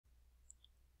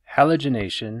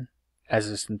Halogenation as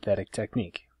a synthetic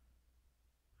technique.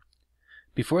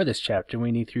 Before this chapter,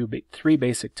 we knew three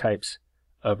basic types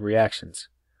of reactions.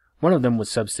 One of them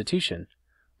was substitution,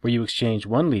 where you exchange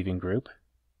one leaving group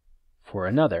for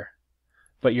another.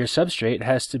 But your substrate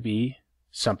has to be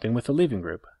something with a leaving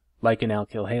group, like an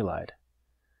alkyl halide.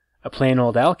 A plain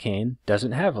old alkane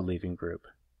doesn't have a leaving group.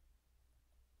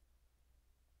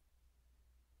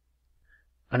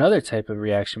 Another type of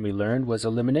reaction we learned was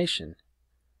elimination.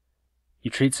 You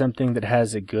treat something that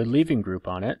has a good leaving group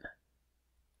on it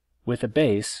with a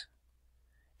base,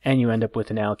 and you end up with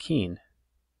an alkene.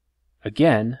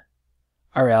 Again,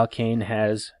 our alkane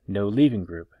has no leaving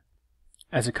group.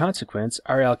 As a consequence,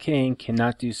 our alkane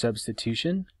cannot do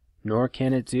substitution, nor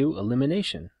can it do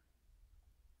elimination.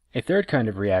 A third kind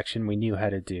of reaction we knew how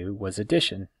to do was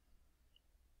addition.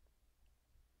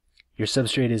 Your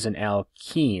substrate is an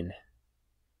alkene.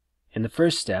 In the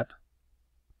first step,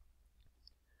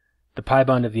 the pi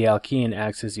bond of the alkene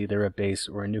acts as either a base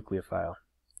or a nucleophile.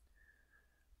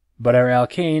 But our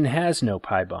alkane has no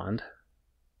pi bond.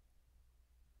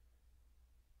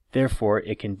 Therefore,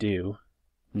 it can do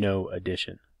no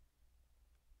addition.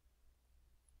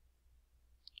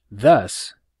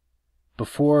 Thus,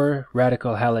 before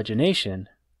radical halogenation,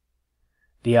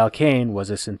 the alkane was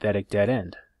a synthetic dead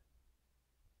end.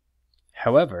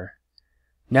 However,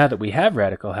 now that we have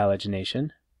radical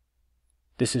halogenation,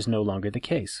 this is no longer the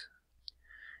case,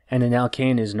 and an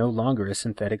alkane is no longer a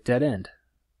synthetic dead end.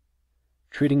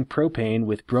 Treating propane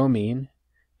with bromine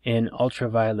in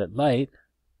ultraviolet light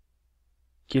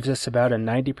gives us about a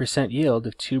 90% yield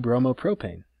of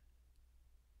 2-bromopropane.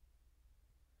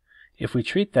 If we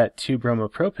treat that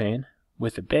 2-bromopropane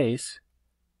with a base,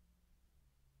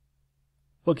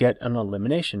 we'll get an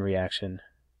elimination reaction.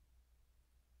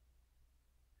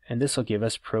 And this will give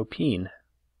us propene.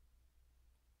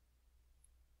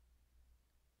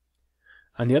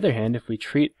 On the other hand, if we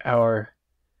treat our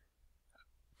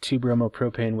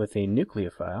 2-bromopropane with a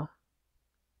nucleophile,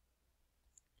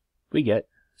 we get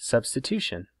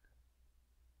substitution.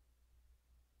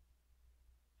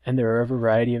 And there are a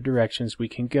variety of directions we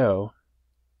can go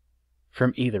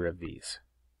from either of these.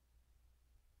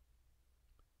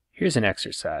 Here's an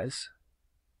exercise.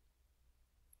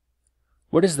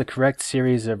 What is the correct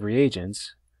series of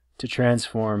reagents to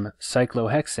transform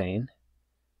cyclohexane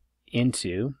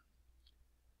into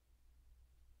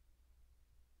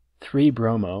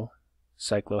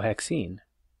 3-bromocyclohexene?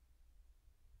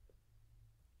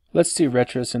 Let's do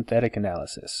retrosynthetic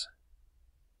analysis.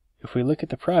 If we look at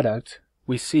the product,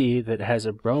 we see that it has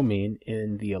a bromine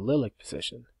in the allylic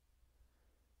position.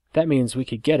 That means we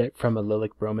could get it from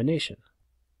allylic bromination.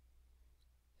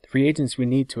 The reagents we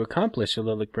need to accomplish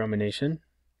allylic bromination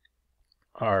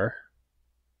are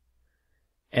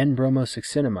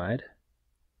N-bromosuccinimide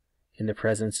in the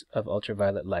presence of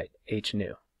ultraviolet light,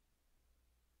 HNu.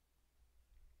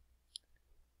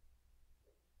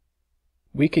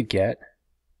 We could get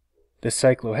the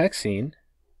cyclohexene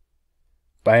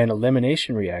by an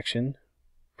elimination reaction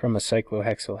from a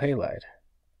cyclohexyl halide.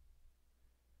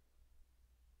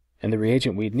 And the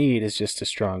reagent we'd need is just a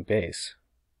strong base.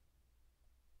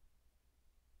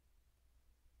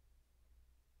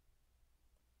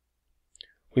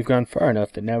 We've gone far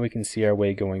enough that now we can see our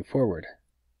way going forward.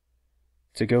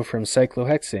 To go from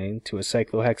cyclohexane to a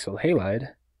cyclohexyl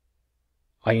halide,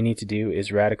 all you need to do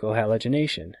is radical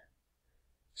halogenation.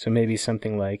 So maybe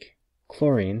something like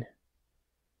chlorine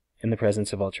in the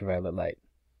presence of ultraviolet light.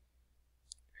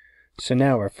 So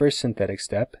now our first synthetic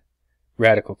step,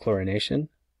 radical chlorination,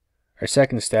 our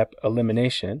second step,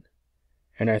 elimination,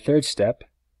 and our third step,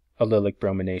 allylic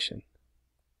bromination.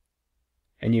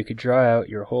 And you could draw out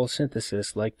your whole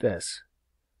synthesis like this.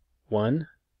 1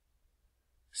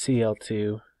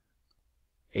 Cl2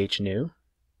 HNu,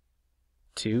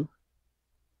 2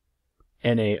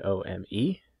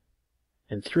 NaOMe,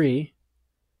 and 3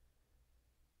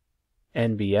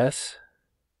 NBS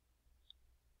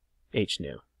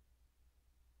HNu.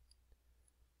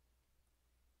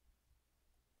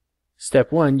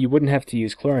 Step 1, you wouldn't have to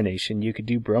use chlorination, you could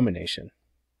do bromination.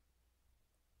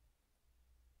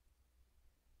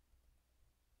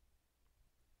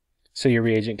 So your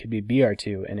reagent could be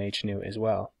Br2 and HNu as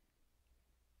well.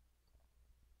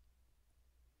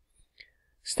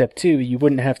 Step 2, you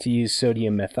wouldn't have to use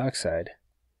sodium methoxide.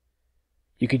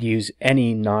 You could use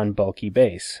any non-bulky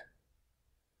base,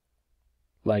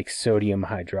 like sodium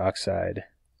hydroxide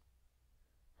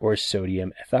or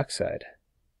sodium ethoxide.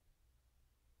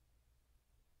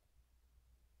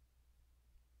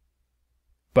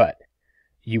 But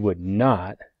you would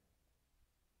not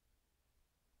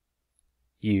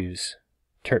use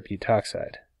tert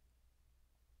butoxide.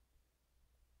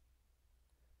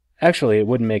 Actually, it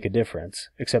wouldn't make a difference,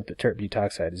 except that tert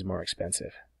butoxide is more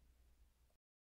expensive.